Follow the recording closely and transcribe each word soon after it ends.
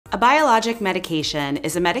A biologic medication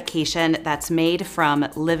is a medication that's made from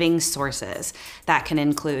living sources. That can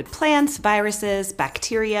include plants, viruses,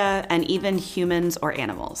 bacteria, and even humans or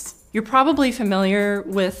animals. You're probably familiar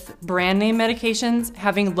with brand name medications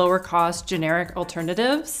having lower cost generic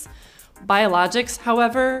alternatives. Biologics,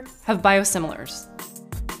 however, have biosimilars.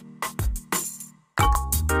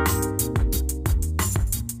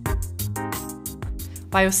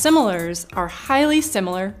 Biosimilars are highly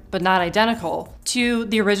similar, but not identical, to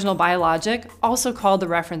the original biologic, also called the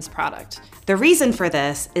reference product. The reason for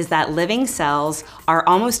this is that living cells are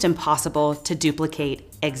almost impossible to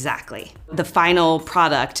duplicate exactly. The final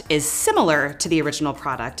product is similar to the original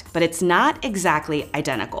product, but it's not exactly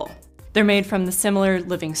identical. They're made from the similar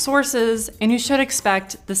living sources, and you should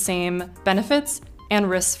expect the same benefits and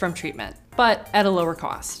risks from treatment, but at a lower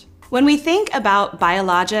cost. When we think about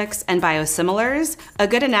biologics and biosimilars, a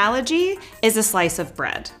good analogy is a slice of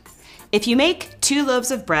bread. If you make 2 loaves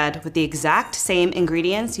of bread with the exact same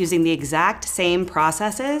ingredients using the exact same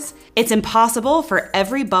processes, it's impossible for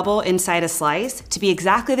every bubble inside a slice to be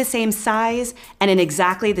exactly the same size and in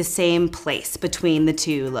exactly the same place between the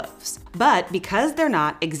 2 loaves. But because they're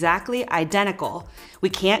not exactly identical, we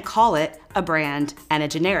can't call it a brand and a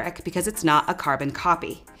generic because it's not a carbon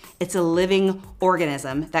copy. It's a living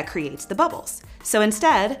organism that creates the bubbles. So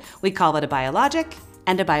instead, we call it a biologic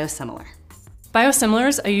and a biosimilar.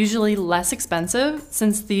 Biosimilars are usually less expensive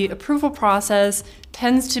since the approval process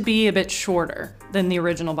tends to be a bit shorter than the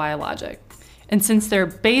original biologic. And since they're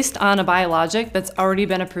based on a biologic that's already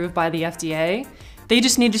been approved by the FDA, they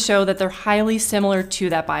just need to show that they're highly similar to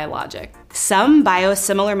that biologic. Some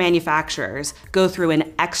biosimilar manufacturers go through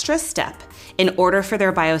an extra step in order for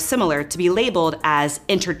their biosimilar to be labeled as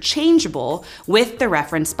interchangeable with the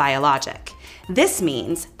reference biologic. This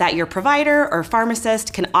means that your provider or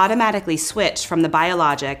pharmacist can automatically switch from the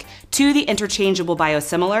biologic to the interchangeable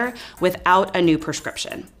biosimilar without a new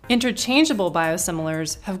prescription. Interchangeable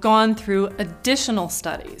biosimilars have gone through additional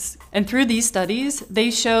studies. And through these studies,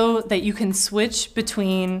 they show that you can switch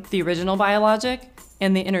between the original biologic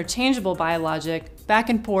and the interchangeable biologic back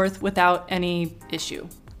and forth without any issue.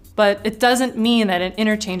 But it doesn't mean that an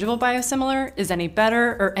interchangeable biosimilar is any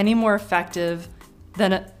better or any more effective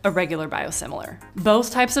than a regular biosimilar.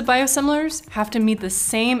 Both types of biosimilars have to meet the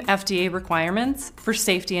same FDA requirements for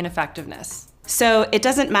safety and effectiveness. So it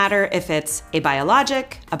doesn't matter if it's a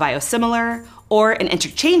biologic, a biosimilar, or an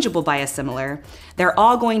interchangeable biosimilar, they're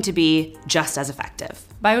all going to be just as effective.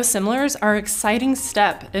 Biosimilars are an exciting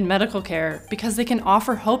step in medical care because they can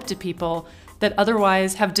offer hope to people that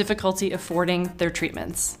otherwise have difficulty affording their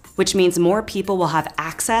treatments. Which means more people will have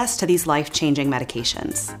access to these life-changing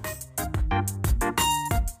medications.